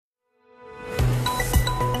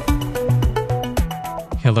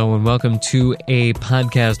Hello and welcome to a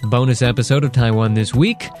podcast bonus episode of Taiwan This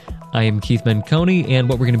Week. I am Keith Menconi, and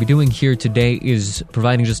what we're going to be doing here today is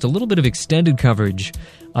providing just a little bit of extended coverage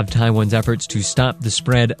of Taiwan's efforts to stop the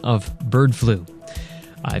spread of bird flu.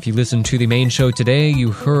 If you listened to the main show today,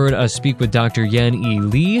 you heard us speak with Dr. Yan-Yi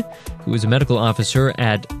Lee, who is a medical officer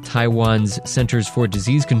at Taiwan's Centers for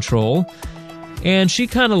Disease Control, and she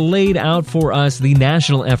kind of laid out for us the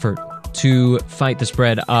national effort to fight the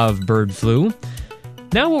spread of bird flu.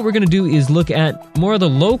 Now what we're going to do is look at more of the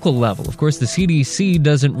local level. Of course, the CDC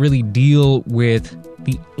doesn't really deal with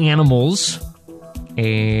the animals,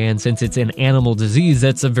 and since it's an animal disease,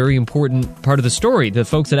 that's a very important part of the story. The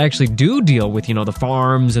folks that actually do deal with, the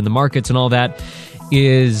farms and the markets and all that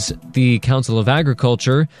is the Council of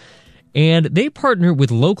Agriculture, and they partner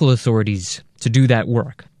with local authorities to do that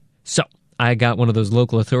work. So, I got one of those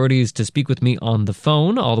local authorities to speak with me on the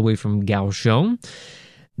phone, all the way from Kaohsiung.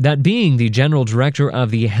 That being the General Director of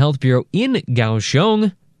the Health Bureau in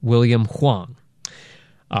Kaohsiung, William Huang.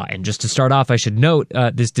 And just to start off, I should note,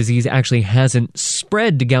 this disease actually hasn't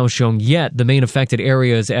spread to Kaohsiung yet. The main affected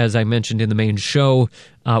areas, as I mentioned in the main show,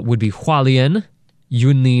 would be Hualien,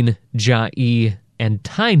 Yunlin, Jiayi, and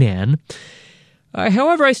Tainan.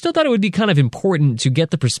 However, I still thought it would be kind of important to get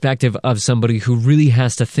the perspective of somebody who really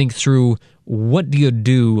has to think through what do you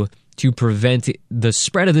do to prevent the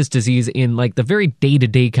spread of this disease in like the very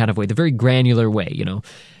day-to-day kind of way, the very granular way,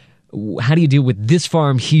 How do you deal with this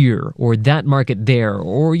farm here or that market there?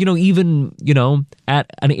 Or, even, at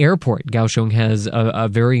an airport. Kaohsiung has a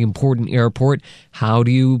very important airport. How do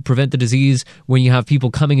you prevent the disease when you have people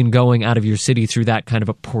coming and going out of your city through that kind of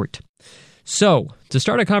a port? So, to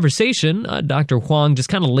start a conversation, Dr. Huang just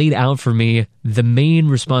kind of laid out for me the main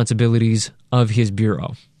responsibilities of his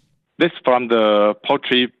bureau. This from the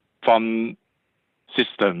poultry farm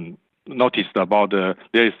system noticed about there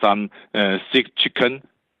is some sick chicken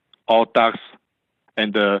or ducks,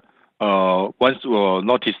 and once we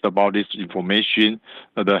noticed about this information,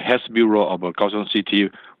 the Health Bureau of Kaohsiung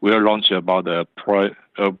City will launch about the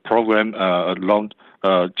program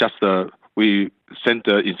we sent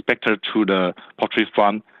the inspector to the poultry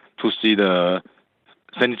farm to see the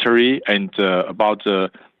sanitary and about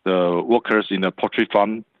the workers in the poultry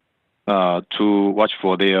farm to watch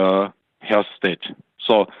for their health state.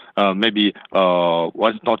 So maybe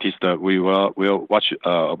once noticed, we will watch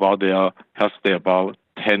about their health state about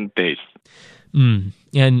 10 days.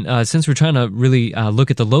 And since we're trying to really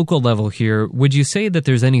look at the local level here, would you say that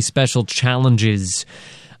there's any special challenges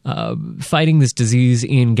fighting this disease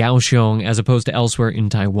in Kaohsiung as opposed to elsewhere in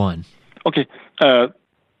Taiwan? Okay.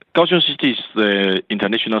 Kaohsiung City is the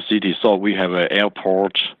international city, so we have an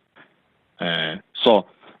airport. So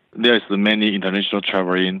there's many international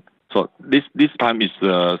traveling. So this time is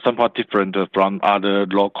somewhat different from other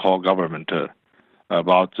local government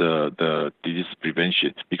about the disease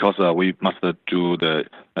prevention, because we must do the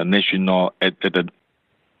national at the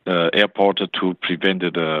airport to prevent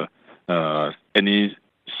any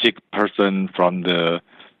sick person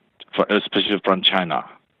especially from China.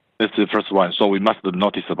 That's the first one. So we must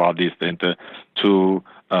notice about this and to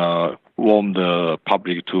warn the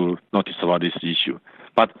public to notice about this issue.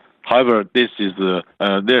 But however, this is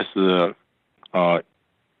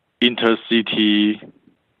intercity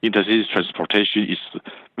transportation is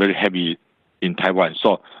very heavy in Taiwan.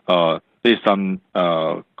 So there's some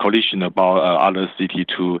collision about other city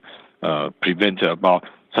to prevent about,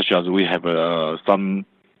 such as we have some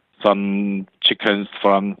chickens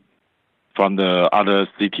from the other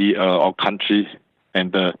city or country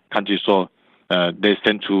and the country. So they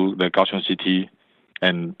sent to the Kaohsiung City,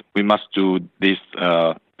 and we must do this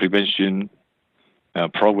prevention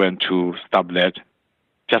program to stop that.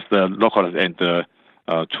 Just the local and to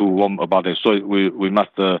warn about it. So we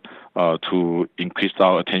must to increase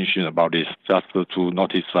our attention about this, just to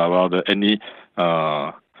notice about any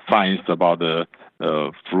signs about the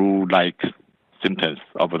flu-like symptoms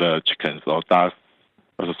of the chickens or ducks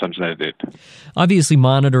or something like that. Obviously,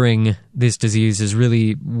 monitoring this disease is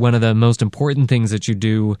really one of the most important things that you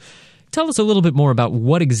do. Tell us a little bit more about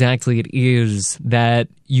what exactly it is that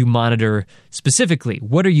you monitor specifically.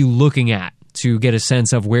 What are you looking at to get a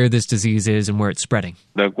sense of where this disease is and where it's spreading?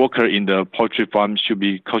 The worker in the poultry farm should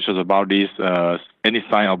be cautious about this. Any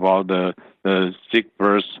sign about the sick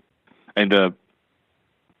birds, and the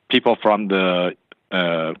people from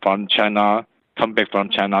China come back from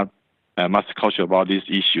China must cautious about this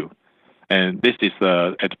issue. And this is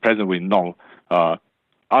at present we know.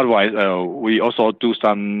 Otherwise, we also do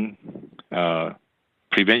some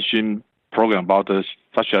prevention program about this,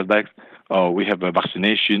 such as that we have a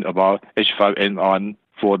vaccination about H5N1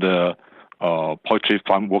 for the poultry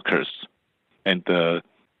farm workers. And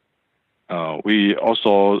we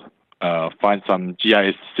also find some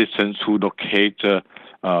GIS systems to locate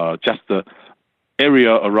just the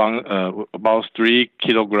area around about 3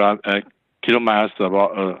 kilomiles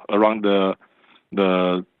around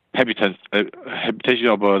the habitation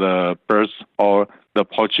of the birds or the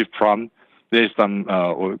poultry farm. There is some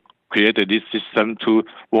created this system to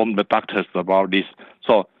warn the doctors about this.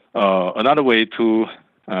 So another way to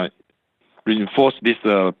reinforce this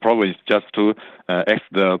problem is just to ask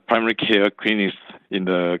the primary care clinics in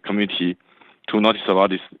the community to notice about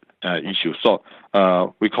this issue. So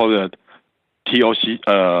we call it TOCC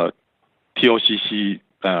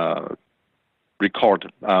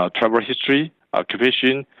record travel history,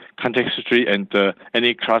 occupation, contact history, and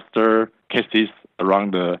any cluster cases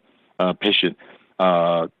around the patient.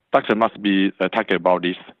 Doctor must be talking about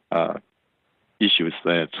these issues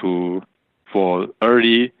for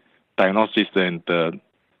early diagnosis and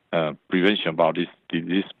prevention about this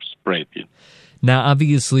disease spread. Now,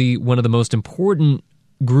 obviously, one of the most important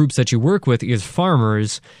groups that you work with is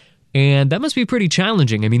farmers, and that must be pretty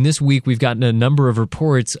challenging. I mean, this week we've gotten a number of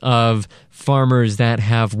reports of farmers that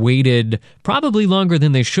have waited probably longer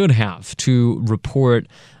than they should have to report,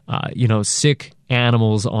 sick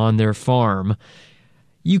animals on their farm.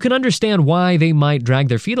 You can understand why they might drag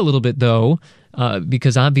their feet a little bit, though,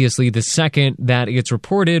 because obviously the second that it's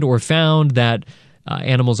reported or found that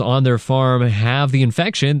animals on their farm have the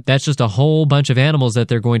infection, that's just a whole bunch of animals that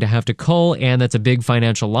they're going to have to cull, and that's a big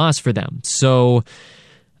financial loss for them. So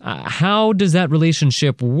how does that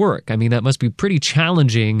relationship work? I mean, that must be pretty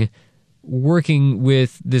challenging working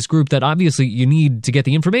with this group that obviously you need to get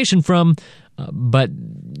the information from, but,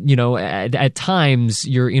 at times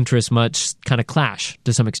your interests must kind of clash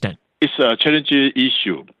to some extent. It's a challenging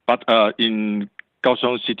issue, but in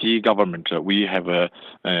Kaohsiung City government, we have a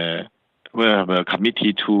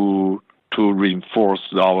committee to reinforce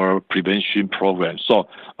our prevention program. So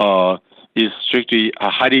it's a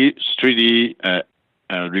highly strictly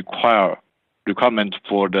requirement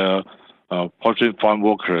for the poultry farm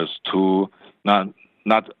workers to not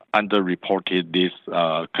underreported this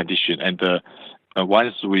condition. And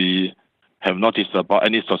once we have noticed about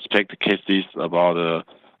any suspect cases about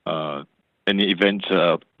any event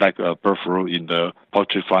like bird flu in the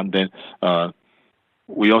poultry farm, then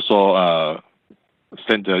we also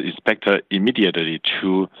send the inspector immediately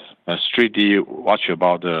to strictly watch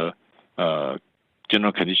about the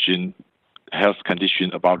general condition, health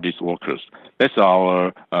condition about these workers. That's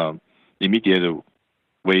our immediate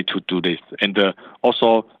way to do this. And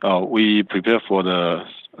also we prepare for the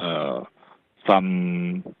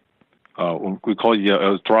we call it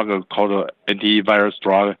a drug called antivirus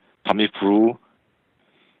drug, Tamiflu,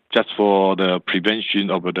 just for the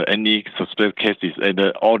prevention of any suspect cases. And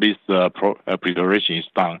all this preparation is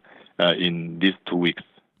done in these 2 weeks.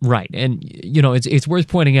 Right. And, it's worth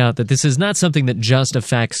pointing out that this is not something that just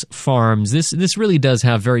affects farms. This really does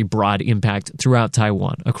have very broad impact throughout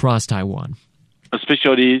Taiwan, across Taiwan.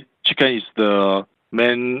 Especially chicken is the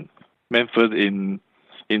main food in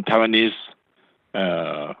Taiwanese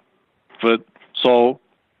food. So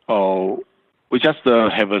we just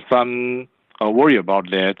have some worry about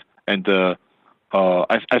that. And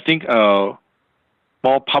I think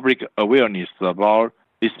more public awareness about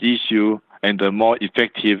this issue and more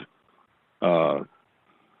effective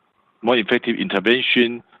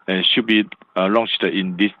intervention should be launched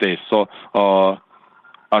in these days. So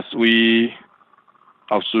as we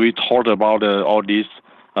talked about all these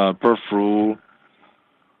bird flu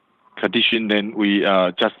condition, then we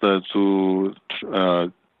just to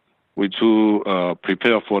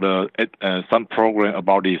prepare for some program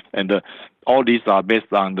about this, and all these are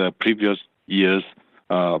based on the previous years,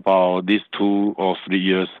 about these 2 or 3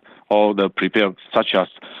 years. All the prepare, such as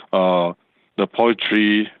the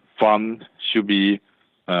poultry farm should be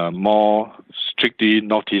more strictly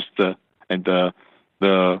noticed, and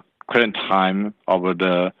the current time of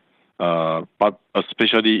but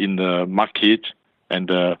especially in the market and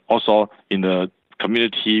also in the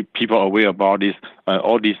community, people are aware about this.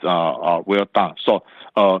 All these are well done. So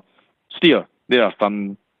still, there are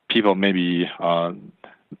some people maybe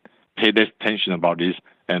pay less attention about this,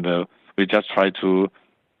 and we just try to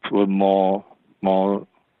put more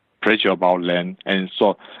pressure about land. And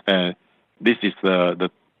so this is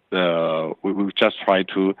we just try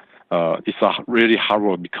to. It's a really hard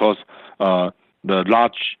work because the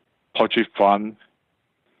large poultry farm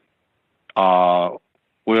are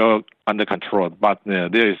well under control, but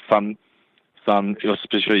there is some,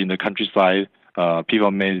 especially in the countryside,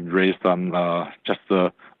 people may raise some just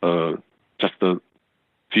a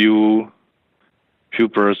few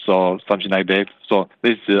birds or something like that. So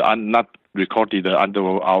this is not recorded under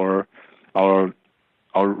our our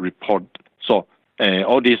report. So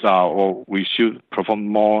all these are, or we should perform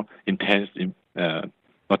more intense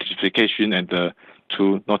notification and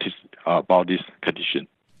to notice about this condition.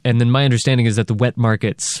 And then my understanding is that the wet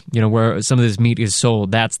markets, where some of this meat is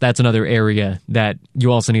sold, that's another area that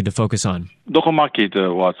you also need to focus on. Local market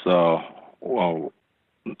was well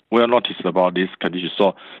noticed about this condition,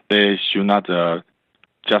 so they should not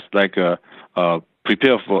just like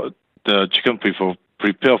prepare for the chicken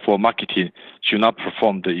prepare for marketing should not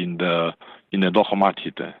perform in the local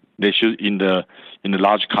market. They should in the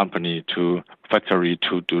large company to factory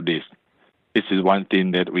to do this. This is one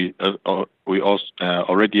thing that we also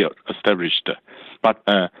already established. But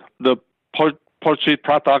the poultry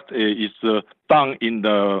product is done in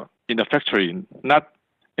the factory, not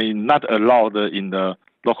allowed in the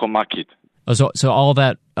local market. Oh, so all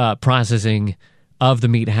that processing of the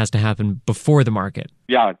meat has to happen before the market.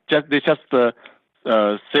 Yeah, they just sell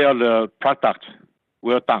the product.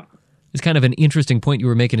 Well done. It's kind of an interesting point you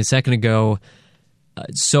were making a second ago.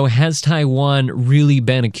 So has Taiwan really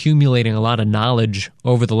been accumulating a lot of knowledge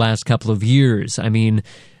over the last couple of years? I mean,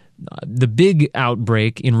 the big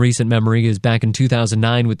outbreak in recent memory is back in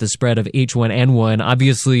 2009 with the spread of H1N1.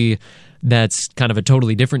 Obviously, that's kind of a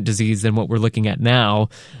totally different disease than what we're looking at now.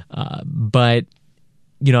 But,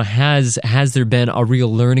 has there been a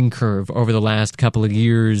real learning curve over the last couple of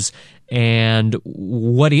years? And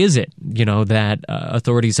what is it, that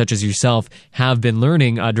authorities such as yourself have been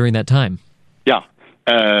learning during that time? Yeah.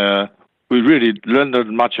 We really learned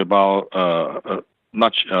much about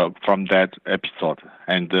from that episode,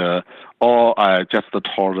 and all I just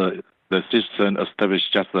told the system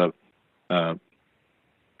established just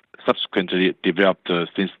subsequently developed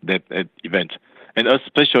since that event, and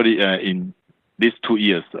especially in these 2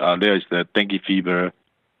 years, there is the dengue fever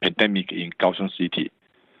pandemic in Kaohsiung City,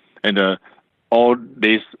 and all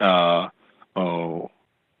this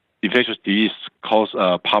infectious disease caused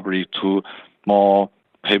public to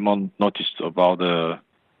pay more notice about the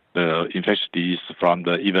infectious disease from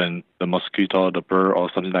even the mosquito, the bird,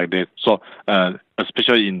 or something like that. So,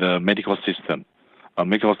 especially in the medical system,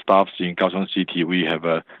 medical staffs in Kaohsiung City, we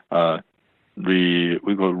have we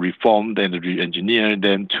will reform and re-engineer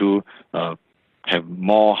them to have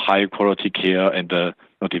more high quality care and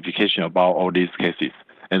notification about all these cases.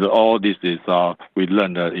 And all this is we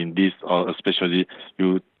learned in this, especially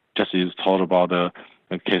you just told about the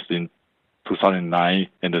case in 2009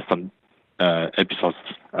 and some episodes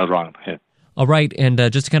around here. All right, and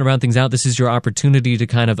just to kind of round things out, this is your opportunity to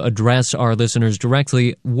kind of address our listeners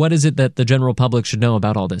directly. What is it that the general public should know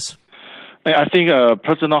about all this? I think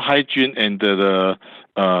personal hygiene and the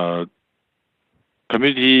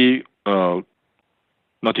community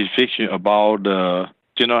notification about the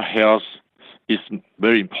general health is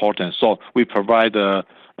very important. So we provide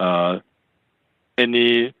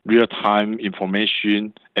any real-time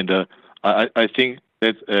information, and I think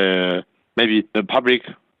that maybe the public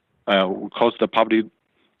will cause the public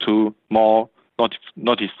to more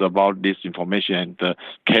notice about this information and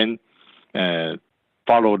can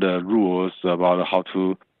follow the rules about how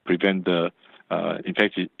to prevent the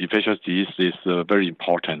infectious disease is very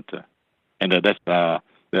important, and that's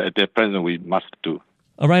the present we must do.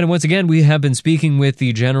 All right, and once again, we have been speaking with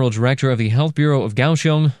the General Director of the Health Bureau of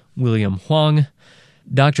Kaohsiung, William Huang.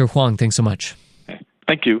 Dr. Huang, thanks so much.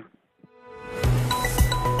 Thank you.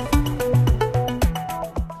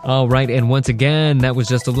 All right, and once again, that was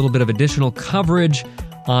just a little bit of additional coverage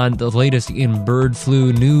on the latest in bird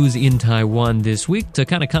flu news in Taiwan this week to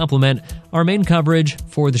kind of complement our main coverage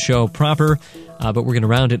for the show proper, but we're going to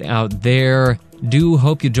round it out there. Do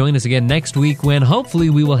hope you join us again next week when hopefully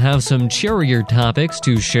we will have some cheerier topics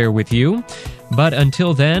to share with you. But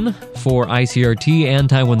until then, for ICRT and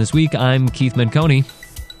Taiwan This Week, I'm Keith Menconi.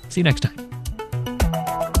 See you next time.